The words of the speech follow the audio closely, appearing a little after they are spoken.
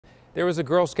There was a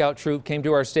Girl Scout troop came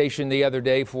to our station the other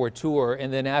day for a tour,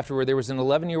 and then afterward there was an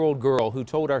 11-year-old girl who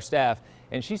told our staff,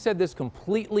 and she said this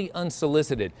completely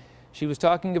unsolicited. She was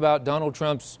talking about Donald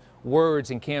Trump's words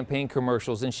in campaign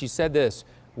commercials, and she said this: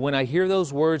 "When I hear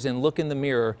those words and look in the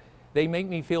mirror, they make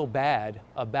me feel bad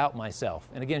about myself."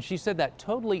 And again, she said that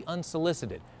totally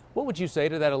unsolicited. What would you say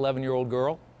to that 11-year-old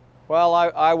girl? Well,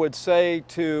 I would say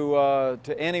to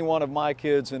any one of my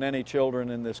kids and any children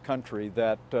in this country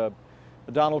that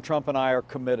Donald Trump and I are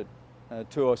committed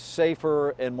to a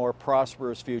safer and more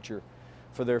prosperous future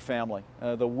for their family.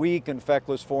 The weak and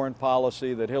feckless foreign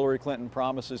policy that Hillary Clinton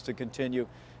promises to continue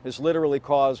has literally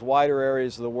caused wider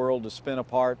areas of the world to spin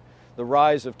apart. The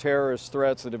rise of terrorist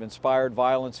threats that have inspired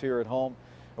violence here at home.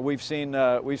 We've seen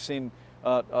an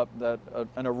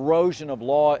erosion of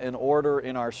law and order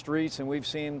in our streets, and we've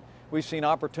seen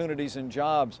opportunities and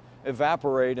jobs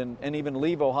evaporate and even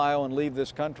leave Ohio and leave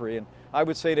this country. And I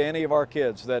would say to any of our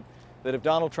kids that if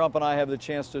Donald Trump and I have the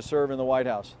chance to serve in the White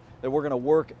House, that we're going to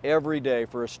work every day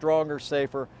for a stronger,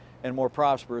 safer, and more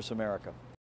prosperous America.